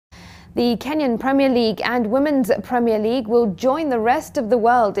The Kenyan Premier League and Women's Premier League will join the rest of the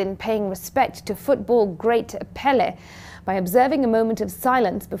world in paying respect to football great Pele by observing a moment of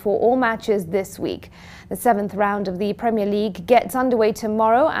silence before all matches this week. The 7th round of the Premier League gets underway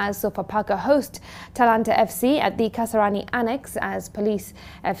tomorrow as Sofapaka host Talanta FC at the Kasarani Annex, as Police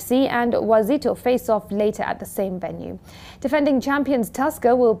FC and Wazito face off later at the same venue. Defending champions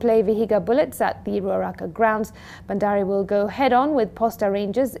Tusker will play Vihiga Bullets at the Ruaraka grounds. Bandari will go head-on with Posta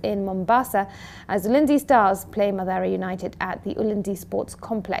Rangers in Mombasa as Ulinzi Stars play Mathare United at the Ulinzi Sports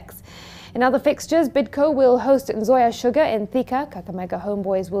Complex. In other fixtures, Bidco will host Nzoia Sugar in Thika. Kakamega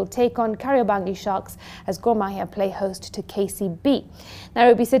Homeboys will take on Kariobangi Sharks as Gor Mahia play host to KCB.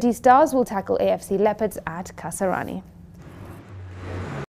 Nairobi City Stars will tackle AFC Leopards at Kasarani.